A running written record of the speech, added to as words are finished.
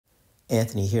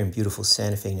Anthony here in beautiful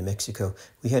Santa Fe, New Mexico.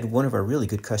 We had one of our really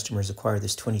good customers acquire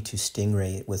this 22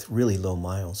 Stingray with really low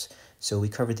miles. So we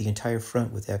covered the entire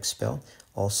front with Xpel,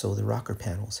 also the rocker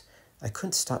panels. I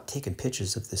couldn't stop taking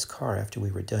pictures of this car after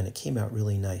we were done. It came out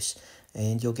really nice.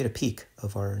 And you'll get a peek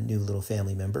of our new little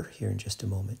family member here in just a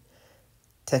moment.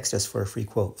 Text us for a free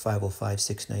quote,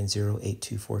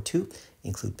 505-690-8242.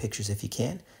 Include pictures if you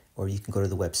can, or you can go to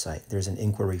the website. There's an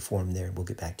inquiry form there. We'll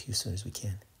get back to you as soon as we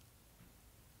can.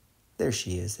 There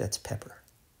she is. That's Pepper.